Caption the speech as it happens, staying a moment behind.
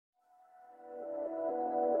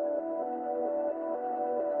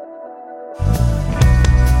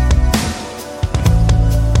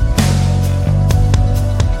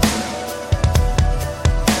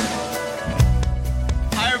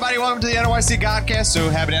OSC Godcast, so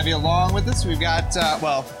happy to have you along with us. We've got,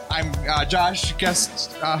 I'm Josh,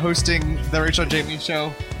 guest hosting the Rachel and Jamie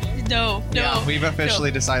show. No. Yeah, we've officially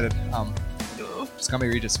decided. No. Just call me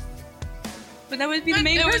Regis. But that would be the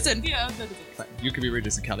main person. You could be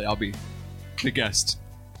Regis and Kelly. I'll be the guest.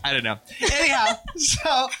 I don't know. Anyhow,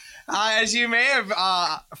 so as you may have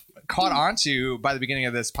caught on to by the beginning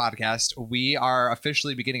of this podcast, we are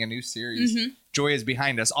officially beginning a new series. Mm-hmm. Joy is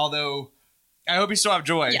behind us, although I hope you still have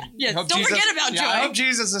joy. Yeah. Yes. Don't forget about joy. I hope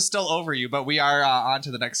Jesus is still over you, but we are on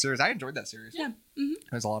to the next series. I enjoyed that series. Yeah. Mm-hmm.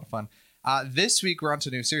 It was a lot of fun. This week, we're on to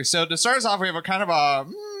a new series. So to start us off, we have a kind of a,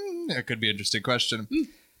 it could be an interesting question.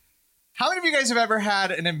 How many of you guys have ever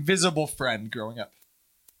had an invisible friend growing up?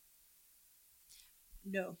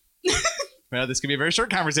 No. Well, this could be a very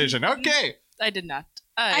short conversation. Okay. I did not.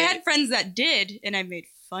 I had friends that did, and I made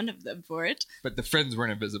fun of them for it. But the friends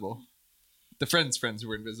weren't invisible. The friends' friends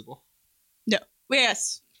were invisible. No.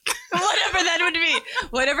 Yes. Whatever that would be.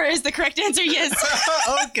 Whatever is the correct answer, yes.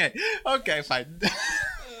 Okay, fine.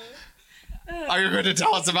 Are you going to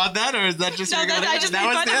tell us about that, or is that just... No, I just made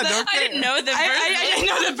fun of them. Okay. I didn't know them personally. I didn't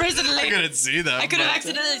know them personally. I couldn't see them. I could have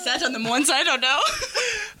accidentally sat on them once. I don't know.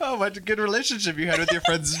 Oh, what a good relationship you had with your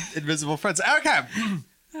friends, invisible friends. Okay.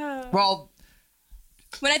 Well...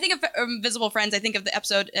 When I think of invisible friends, I think of the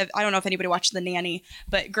episode of, I don't know if anybody watched The Nanny,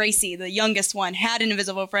 but Gracie, the youngest one, had an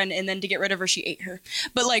invisible friend, and then to get rid of her, she ate her.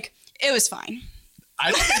 But, like, it was fine.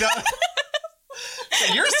 I didn't know.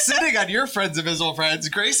 So you're sitting on your friend's invisible friends.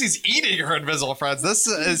 Gracie's eating her invisible friends. This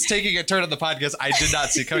is taking a turn on the podcast I did not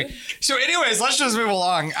see coming. So anyways, let's just move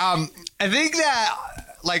along. I think that,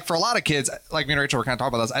 like, for a lot of kids, like me and Rachel were kind of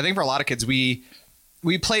talking about this, I think for a lot of kids, we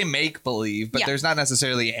play make-believe, but there's not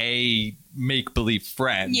necessarily a make-believe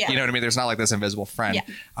friend. Yeah. You know what I mean? There's not like this invisible friend.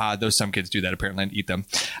 Yeah. Though some kids do that apparently and eat them.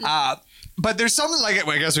 But there's something like,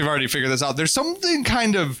 I guess we've already figured this out. There's something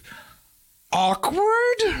kind of awkward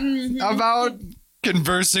about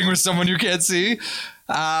conversing with someone you can't see.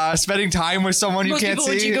 Spending time with someone you can't see.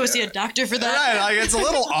 Would you go see a doctor for that? Right. Like, it's a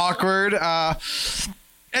little awkward.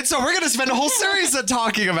 And so we're going to spend a whole series of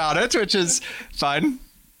talking about it, which is fun.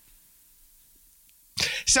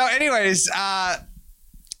 So anyways,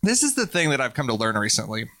 this is the thing that I've come to learn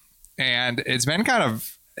recently, and it's been kind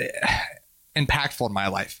of impactful in my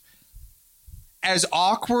life. As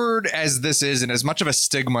awkward as this is, and as much of a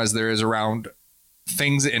stigma as there is around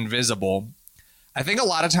things invisible, I think a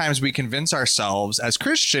lot of times we convince ourselves as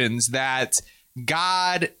Christians that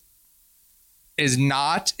God is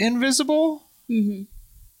not invisible. Mm-hmm.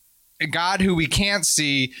 God, who we can't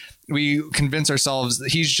see, we convince ourselves that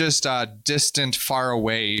he's just a distant, far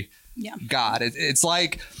away God. It's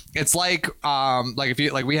like if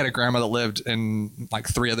you we had a grandma that lived in like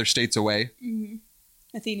 3 other states away. Mm-hmm.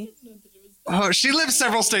 Athene. Oh, she lived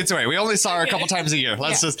several states away. We only saw her a couple times a year.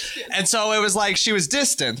 And so it was like she was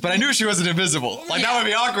distant, but I knew she wasn't invisible. Like that would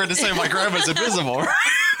be awkward to say my grandma's invisible.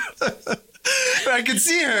 But I could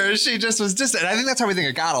see her. She just was distant. And I think that's how we think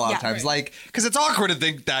of God a lot of times. Right. Like, because it's awkward to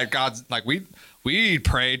think that God's like, we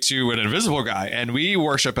pray to an invisible guy and we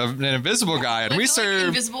worship an invisible guy and we serve. Like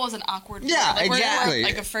invisible is an awkward word. Yeah, exactly. We're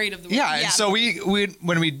like afraid of the word. Yeah, and so we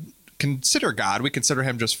when we consider God, we consider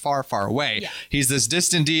him just far, far away. Yeah. He's this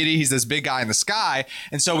distant deity. He's this big guy in the sky.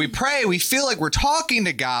 And so we pray, we feel like we're talking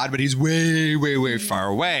to God, but he's way, way, way far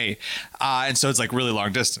away. And so it's like really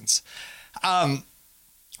long distance.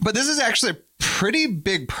 But this is actually a pretty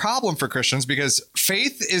big problem for Christians because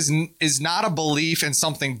faith is not a belief in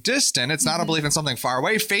something distant. It's not a belief in something far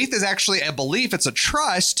away. Faith is actually a belief. It's a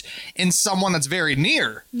trust in someone that's very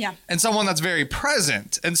near. Yeah. And someone that's very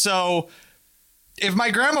present. And so if my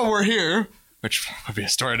grandma were here, which would be a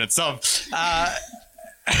story in itself,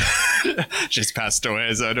 she's passed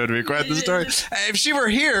away, so I don't want to be quite the story. If she were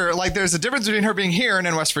here, like there's a difference between her being here and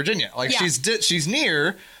in West Virginia. Like she's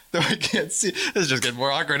near, though I can't see. This is just getting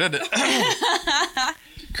more awkward, isn't it?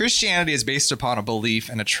 Christianity is based upon a belief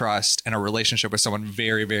and a trust and a relationship with someone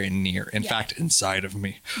very, very near. In fact, inside of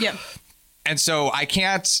me. Yeah. And so I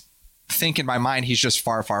can't think in my mind he's just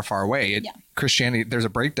far, far, far away. Christianity, there's a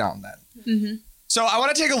breakdown then. Mm-hmm. So I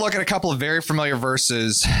want to take a look at a couple of very familiar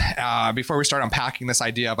verses before we start unpacking this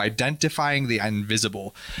idea of identifying the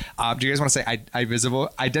invisible. Do you guys want to say I visible?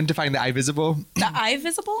 Identifying the I visible? The I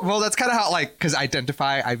visible? Well, that's kind of how because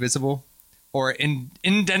identify I visible or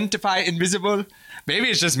identify invisible. Maybe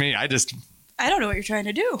it's just me. I don't know what you're trying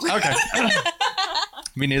to do. Okay.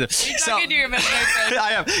 Me neither. You're talking to your imaginary friend.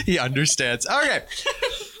 I am. He understands. Okay.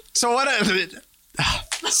 So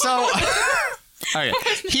Okay.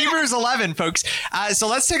 Hebrews 11, folks. So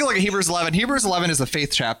let's take a look at Hebrews 11. Hebrews 11 is the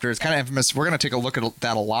faith chapter. It's kind of infamous. We're going to take a look at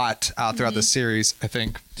that a lot throughout this series, I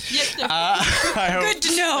think. Good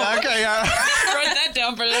to know. Okay.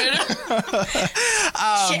 down for later.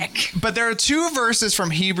 Check. But there are two verses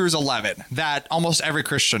from Hebrews 11 that almost every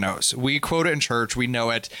Christian knows. We quote it in church, we know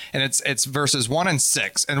it, and it's verses 1 and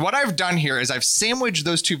 6. And what I've done here is I've sandwiched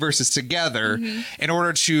those two verses together in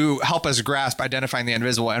order to help us grasp identifying the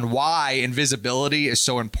invisible and why invisibility is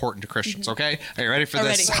so important to Christians. Okay, are you ready for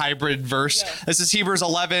this Already. hybrid verse? Yeah. This is Hebrews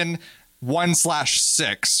 11,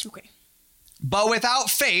 1/6. Okay. But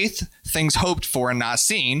without faith, things hoped for and not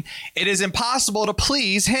seen, it is impossible to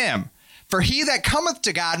please him. For he that cometh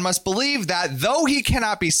to God must believe that though he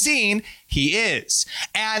cannot be seen, he is.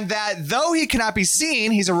 And that though he cannot be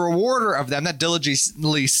seen, he's a rewarder of them that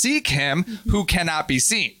diligently seek him who cannot be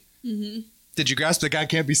seen. Did you grasp that God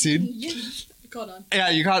can't be seen? Hold on.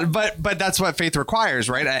 Yeah, you got it. But that's what faith requires,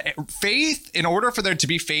 right? Faith, in order for there to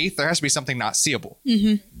be faith, there has to be something not seeable.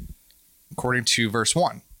 According to verse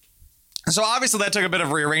 1. So obviously that took a bit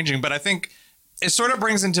of rearranging, but I think it sort of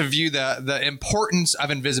brings into view the importance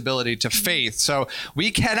of invisibility to faith. So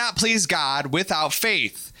we cannot please God without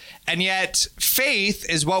faith. And yet faith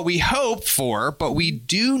is what we hope for, but we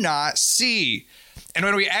do not see. And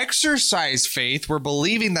when we exercise faith, we're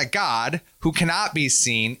believing that God, who cannot be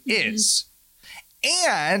seen, is.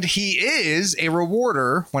 And he is a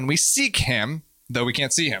rewarder when we seek him, though we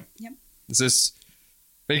can't see him. Yep. Is this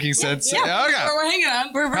making sense? Yeah. Okay. We're hanging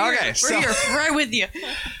on. We're Okay, here. so- We're here. Right with you.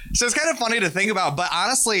 So it's kind of funny to think about, but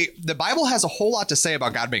honestly, the Bible has a whole lot to say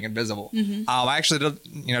about God being invisible. I actually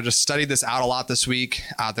did, just studied this out a lot this week.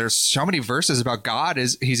 There's so many verses about God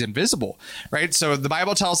he's invisible, right? So the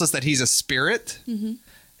Bible tells us that he's a spirit,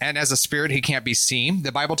 and as a spirit, he can't be seen.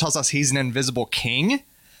 The Bible tells us he's an invisible king.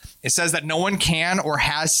 It says that no one can or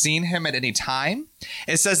has seen him at any time.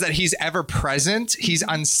 It says that he's ever present. He's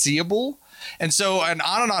unseeable. And so, and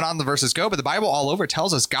on the verses go, but the Bible all over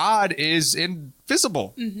tells us God is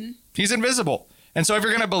invisible. He's invisible. And so if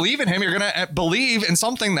you're going to believe in him, you're going to believe in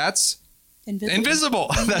something that's invisible.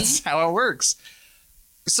 That's how it works.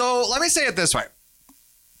 So let me say it this way.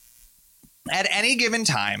 At any given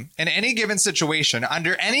time, in any given situation,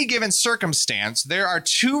 under any given circumstance, there are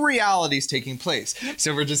two realities taking place.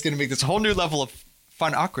 So we're just going to make this whole new level of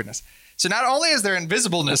fun awkwardness. So not only is there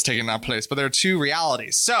invisibleness taking that place, but there are two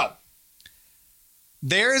realities. So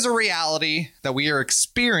there is a reality that we are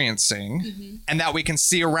experiencing and that we can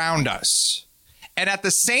see around us. And at the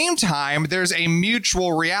same time, there's a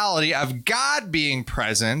mutual reality of God being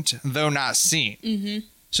present, though not seen.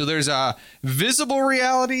 So there's a visible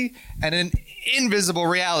reality and an invisible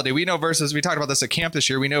reality. We know verses, we talked about this at camp this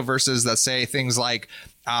year. We know verses that say things like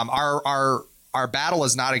our battle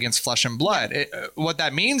is not against flesh and blood. What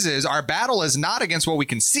that means is our battle is not against what we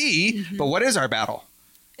can see, but what is our battle?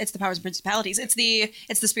 It's the powers and principalities. It's the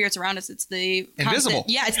spirits around us. It's the Invisible.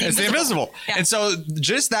 Yeah, it's the the invisible. invisible. Yeah. And so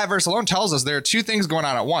just that verse alone tells us there are two things going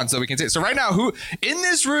on at once that we can see. So right now, who in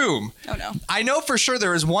this room, Oh no. I know for sure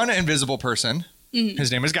there is one invisible person.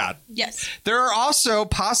 His name is God. Yes. There are also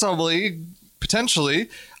potentially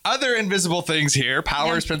other invisible things here,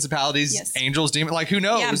 powers, Yeah. principalities, Yes. angels, demons, like who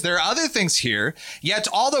knows? Yeah. There are other things here, yet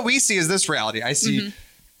all that we see is this reality. I see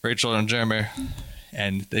Rachel and Jeremy,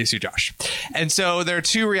 and they see Josh. And so there are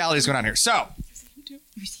two realities going on here. So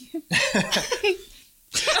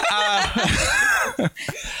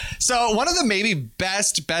So one of the maybe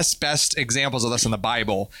best examples of this in the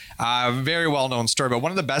Bible, very well-known story, but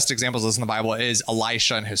one of the best examples of this in the Bible is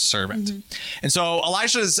Elisha and his servant. And so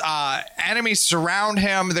Elisha's enemies surround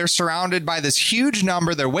him. They're surrounded by this huge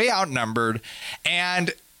number. They're way outnumbered.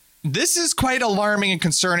 And this is quite alarming and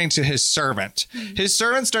concerning to his servant. His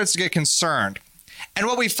servant starts to get concerned. And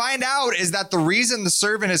what we find out is that the reason the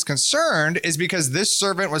servant is concerned is because this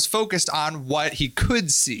servant was focused on what he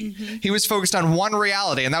could see. He was focused on one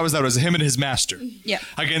reality, and that was him and his master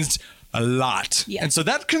against a lot. Yeah. And so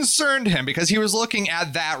that concerned him because he was looking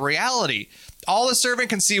at that reality. All the servant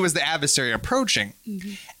can see was the adversary approaching.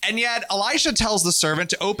 And yet Elisha tells the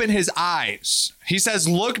servant to open his eyes. He says,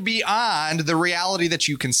 look beyond the reality that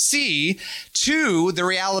you can see to the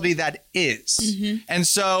reality that is. And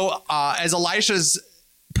so as Elisha's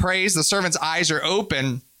prays, the servant's eyes are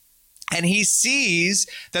open. And he sees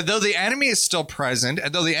that though the enemy is still present,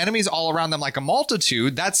 and though the enemy is all around them like a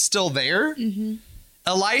multitude, that's still there.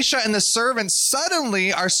 Elisha and the servants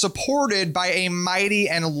suddenly are supported by a mighty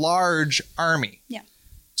and large army. Yeah.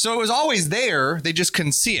 So it was always there. They just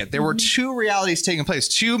couldn't see it. There were two realities taking place,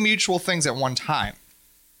 two mutual things at one time.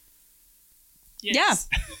 Yes.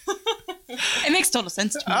 It makes total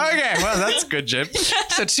sense to me. Okay, well, that's good, Jim.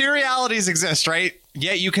 So two realities exist, right?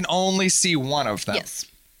 Yet you can only see one of them. Yes.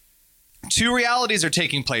 Two realities are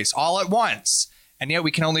taking place all at once, and yet we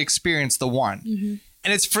can only experience the one.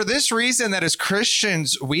 And it's for this reason that as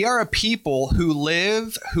Christians, we are a people who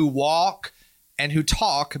live, who walk, and who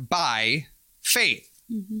talk by faith.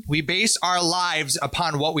 We base our lives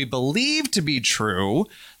upon what we believe to be true,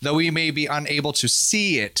 though we may be unable to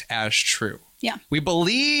see it as true. Yeah. We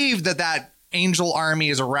believe that that angel army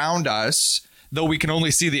is around us, though we can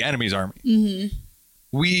only see the enemy's army.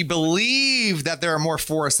 We believe that there are more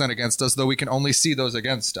for us than against us, though we can only see those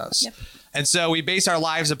against us. Yep. And so we base our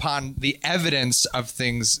lives upon the evidence of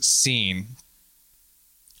things seen.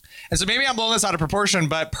 And so maybe I'm blowing this out of proportion,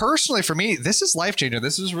 but personally for me, this is life-changing.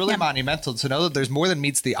 This is really monumental to know that there's more than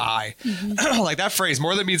meets the eye. Like that phrase,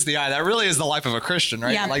 more than meets the eye, that really is the life of a Christian,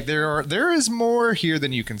 right? Yeah. Like there is more here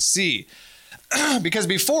than you can see. Because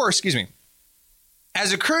before,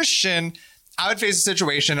 as a Christian, I would face a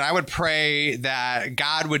situation and I would pray that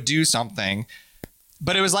God would do something.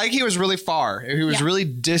 But it was like he was really far. He was really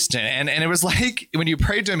distant. And it was like when you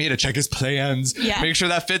prayed to him, he had to check his plans, make sure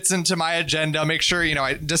that fits into my agenda, make sure,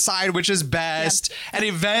 I decide which is best. And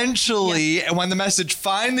eventually, when the message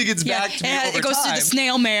finally gets back to me over it goes through the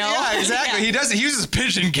snail mail. Yeah, exactly. He uses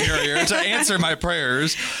pigeon carrier to answer my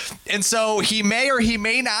prayers. And so he may or he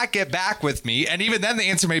may not get back with me. And even then the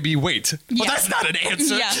answer may be, wait. Well, that's not an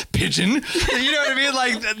answer, pigeon. You know what I mean?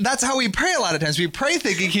 Like, that's how we pray a lot of times. We pray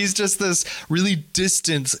thinking he's just this really distant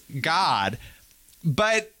God.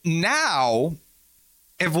 But now,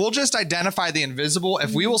 if we'll just identify the invisible,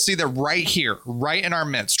 if we will see that right here, right in our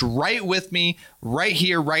midst, right with me, right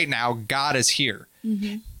here, right now, God is here.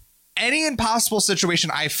 Any impossible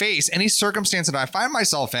situation I face, any circumstance that I find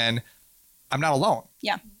myself in, I'm not alone.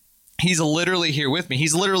 Yeah. He's literally here with me.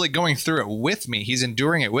 He's literally going through it with me. He's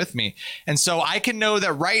enduring it with me. And so I can know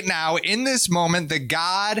that right now, in this moment, the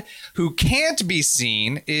God who can't be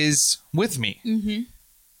seen is with me.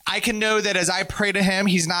 I can know that as I pray to him,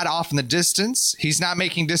 he's not off in the distance. He's not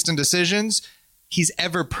making distant decisions. He's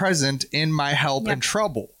ever present in my help and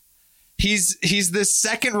trouble. He's this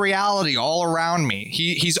second reality all around me.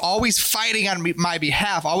 He's always fighting on my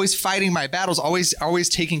behalf, always fighting my battles, always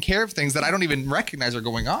taking care of things that I don't even recognize are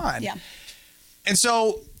going on. Yeah. And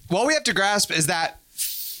so what we have to grasp is that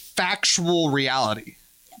factual reality.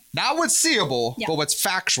 Not what's seeable, but what's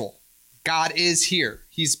factual. God is here.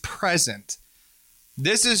 He's present.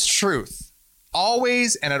 This is truth.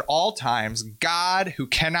 Always and at all times, God who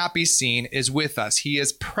cannot be seen is with us. He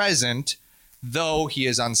is present, though he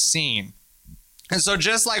is unseen. And so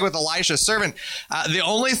just like with Elisha's servant, the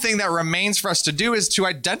only thing that remains for us to do is to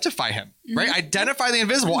identify him, right? Identify the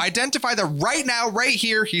invisible. Identify that right now, right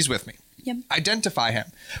here, he's with me. Identify him.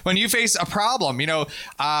 When you face a problem, I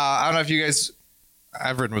don't know if you guys,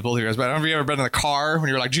 I've ridden with both of you guys, but I don't know if you've ever been in the car when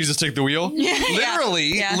you're like, Jesus, take the wheel.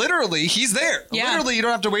 Literally, he's there. Literally, you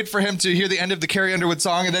don't have to wait for him to hear the end of the Carrie Underwood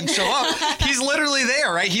song and then show up. He's literally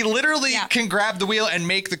there, right? He literally can grab the wheel and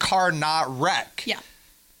make the car not wreck.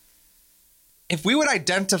 If we would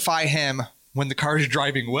identify him when the car is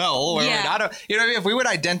driving well, or not, if we would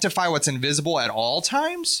identify what's invisible at all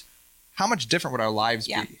times, how much different would our lives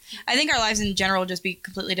be? I think our lives in general would just be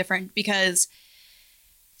completely different because,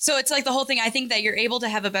 so it's like the whole thing. I think that you're able to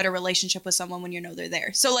have a better relationship with someone when you know they're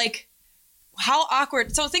there. So like how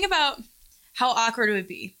awkward. So think about how awkward it would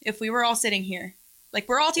be if we were all sitting here. Like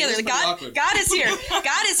we're all together. Like God is here.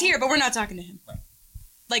 God is here, but we're not talking to him.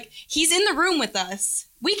 Like he's in the room with us.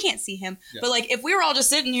 We can't see him. But like if we were all just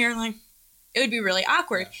sitting here, like it would be really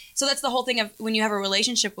awkward. So that's the whole thing of when you have a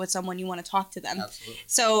relationship with someone, you want to talk to them.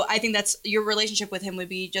 So I think that's your relationship with him would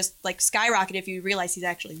be just like skyrocket if you realize he's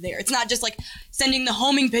actually there. It's not just like sending the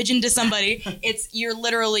homing pigeon to somebody. It's you're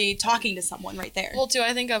literally talking to someone right there. Well, too, when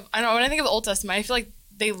I think of the Old Testament, I feel like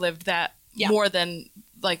they lived that more than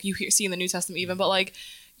like you see in the New Testament even. But like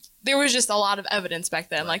there was just a lot of evidence back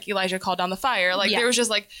then. Like Elijah called down the fire. Like there was just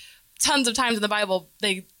like tons of times in the Bible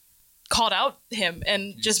they called out him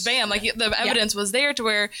and just bam, like the evidence was there to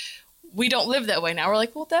where we don't live that way now. We're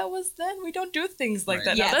like, well, that was then. We don't do things like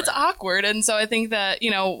that now. That's awkward. And so I think that,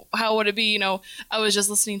 how would it be? I was just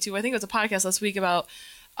listening to, I think it was a podcast last week about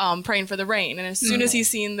praying for the rain. And as soon as he's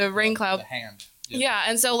seen the rain cloud, the hand.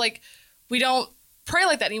 And so like we don't pray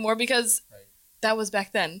like that anymore because that was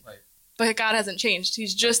back then. But God hasn't changed.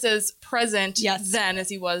 He's just as present then as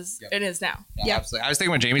he was and is now. Yeah, absolutely. I was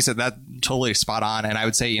thinking when Jamie said that, totally spot on. And I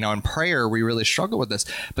would say, in prayer, we really struggle with this.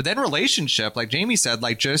 But then relationship, like Jamie said,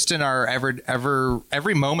 like just in our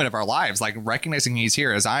every moment of our lives, like recognizing he's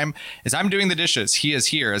here. As I'm doing the dishes, he is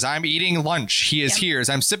here. As I'm eating lunch, he is here. As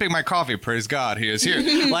I'm sipping my coffee, praise God, he is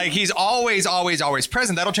here. Like he's always, always, always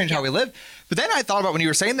present. That'll change how we live. But then I thought about when you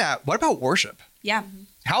were saying that, what about worship? Yeah.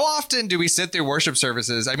 How often do we sit through worship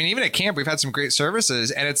services? I mean, even at camp, we've had some great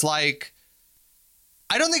services, and it's like,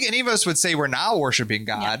 I don't think any of us would say we're now worshiping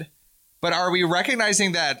God. But are we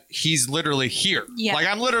recognizing that he's literally here? Yeah. Like,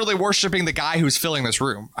 I'm literally worshiping the guy who's filling this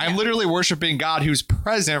room. I'm literally worshiping God who's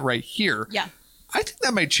present right here. Yeah. I think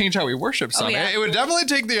that might change how we worship some. yeah. It would definitely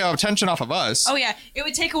take the attention off of us. Oh, yeah. It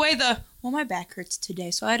would take away my back hurts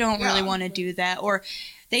today, so I don't really want to do that. Or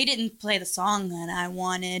they didn't play the song that I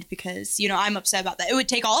wanted because, I'm upset about that. It would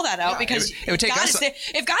take all that out because it would take God us.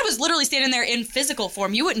 If God was literally standing there in physical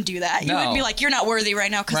form, you wouldn't do that. You No. wouldn't be like, you're not worthy right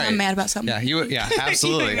now because I'm mad about something. Yeah,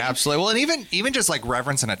 absolutely, absolutely. Well, and even just like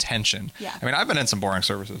reverence and attention. Yeah. I mean, I've been in some boring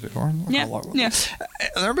services before. Yeah.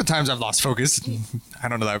 There have been times I've lost focus. I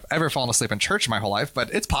don't know that I've ever fallen asleep in church my whole life,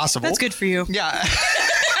 but it's possible. That's good for you. Yeah.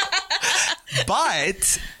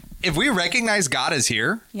 But if we recognize God is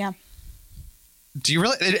here, do you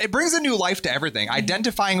really? It brings a new life to everything.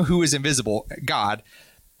 Identifying who is invisible, God.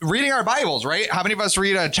 Reading our Bibles, right? How many of us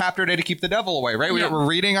read a chapter a day to keep the devil away, right? We're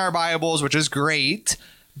reading our Bibles, which is great.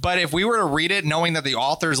 But if we were to read it knowing that the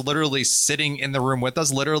author is literally sitting in the room with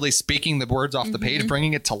us, literally speaking the words off the page,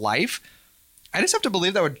 bringing it to life, I just have to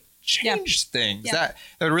believe that would change things. That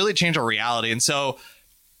would really change our reality. And so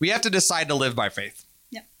we have to decide to live by faith.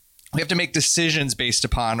 We have to make decisions based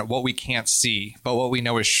upon what we can't see, but what we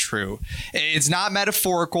know is true. It's not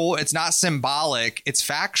metaphorical. It's not symbolic. It's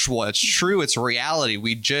factual. It's true. It's reality.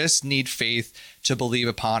 We just need faith to believe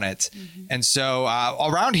upon it. And so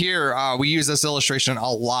around here, we use this illustration a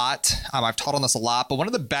lot. I've taught on this a lot, but one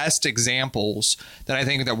of the best examples that I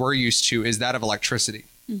think that we're used to is that of electricity.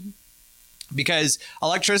 Because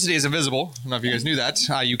electricity is invisible. I don't know if you guys knew that.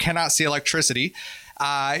 You cannot see electricity,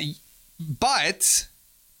 but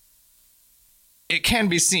it can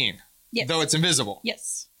be seen, though it's invisible.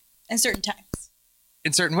 Yes. In certain times.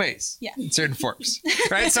 In certain ways. Yeah. In certain forms.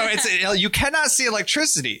 Right? So you cannot see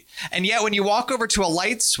electricity. And yet when you walk over to a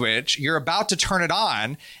light switch, you're about to turn it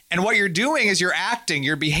on. And what you're doing is you're acting,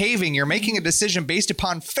 you're behaving, you're making a decision based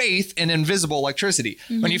upon faith in invisible electricity.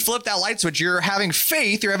 When you flip that light switch, you're having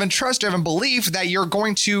faith, you're having trust, you're having belief that you're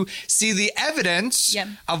going to see the evidence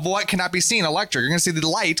of what cannot be seen, electric. You're going to see the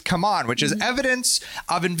light come on, which is evidence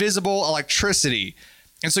of invisible electricity.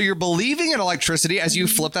 And so you're believing in electricity as you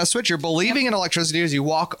flip that switch. You're believing in electricity as you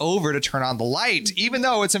walk over to turn on the light, even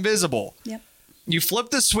though it's invisible. You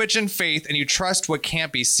flip the switch in faith and you trust what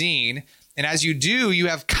can't be seen. And as you do, you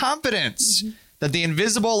have confidence that the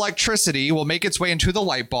invisible electricity will make its way into the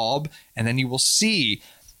light bulb and then you will see.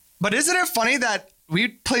 But isn't it funny that we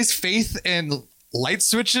place faith in light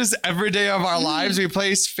switches every day of our lives? We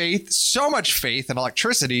place faith, so much faith in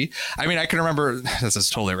electricity. I mean, I can remember, this is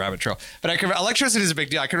totally a rabbit trail, but electricity is a big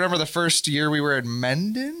deal. I can remember the first year we were in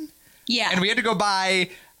Mendon. And we had to go buy,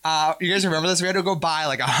 you guys remember this? We had to go buy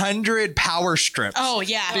like 100 power strips. Oh,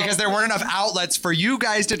 yeah. Because there weren't enough outlets for you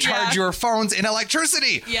guys to charge your phones in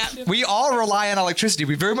electricity. We all rely on electricity.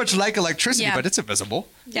 We very much like electricity, but it's invisible.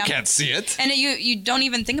 You can't see it. And you don't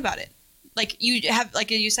even think about it. Like you have, like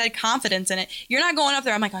you said, confidence in it. You're not going up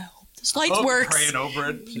there. I'm like, I hope this light works. Praying over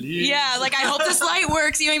it, please. Yeah, like I hope this light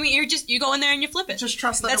works. You know what I mean? You go in there and you flip it. Just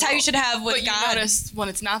trust that. That's how you should have with God. You notice when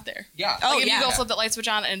it's not there. Yeah. Like if you go flip that light switch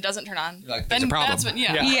on and it doesn't turn on, like, then that's when,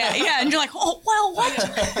 yeah, and you're like, oh well,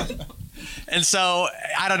 what? And so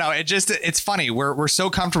I don't know. It's funny. We're so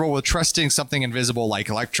comfortable with trusting something invisible like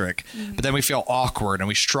electric, but then we feel awkward and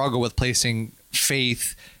we struggle with placing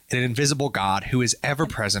faith in an invisible God who is ever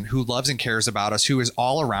present, who loves and cares about us, who is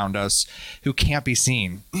all around us, who can't be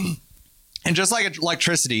seen. And just like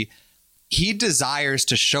electricity, he desires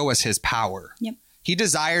to show us his power. He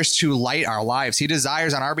desires to light our lives. He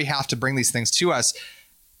desires on our behalf to bring these things to us.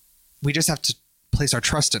 We just have to place our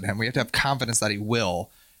trust in him. We have to have confidence that he will.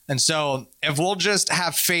 And so if we'll just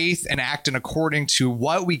have faith and act in according to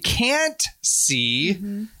what we can't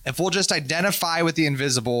see, if we'll just identify with the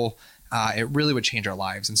invisible, it really would change our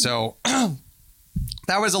lives. And so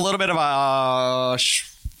that was a little bit of a...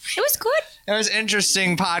 It was good. It was an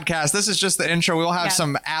interesting podcast. This is just the intro. We'll have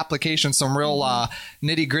some applications, some real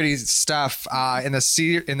nitty gritty stuff in the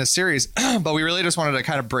series. But we really just wanted to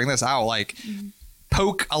kind of bring this out, like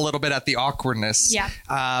poke a little bit at the awkwardness.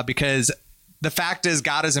 Because the fact is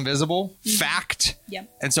God is invisible. Fact.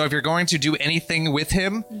 And so if you're going to do anything with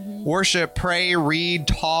him, worship, pray, read,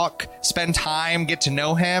 talk, spend time, get to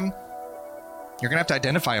know him, you're going to have to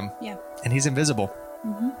identify him. And he's invisible.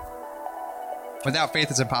 Without faith,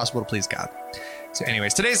 it's impossible to please God. So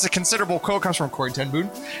anyways, today's considerable quote comes from Corrie ten Boom,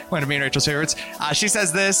 one of me and Rachel's favorites. She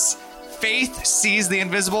says this: faith sees the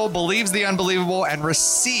invisible, believes the unbelievable, and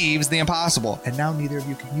receives the impossible. And now neither of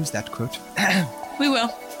you can use that quote. We will.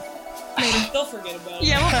 They'll forget about it.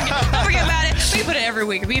 Yeah, we'll forget about it. We put it every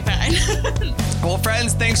week. It'll be fine. Well,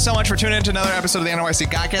 friends, thanks so much for tuning in to another episode of the NYC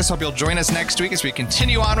Godcast. Hope you'll join us next week as we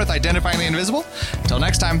continue on with Identifying the Invisible. Until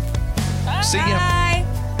next time, see ya.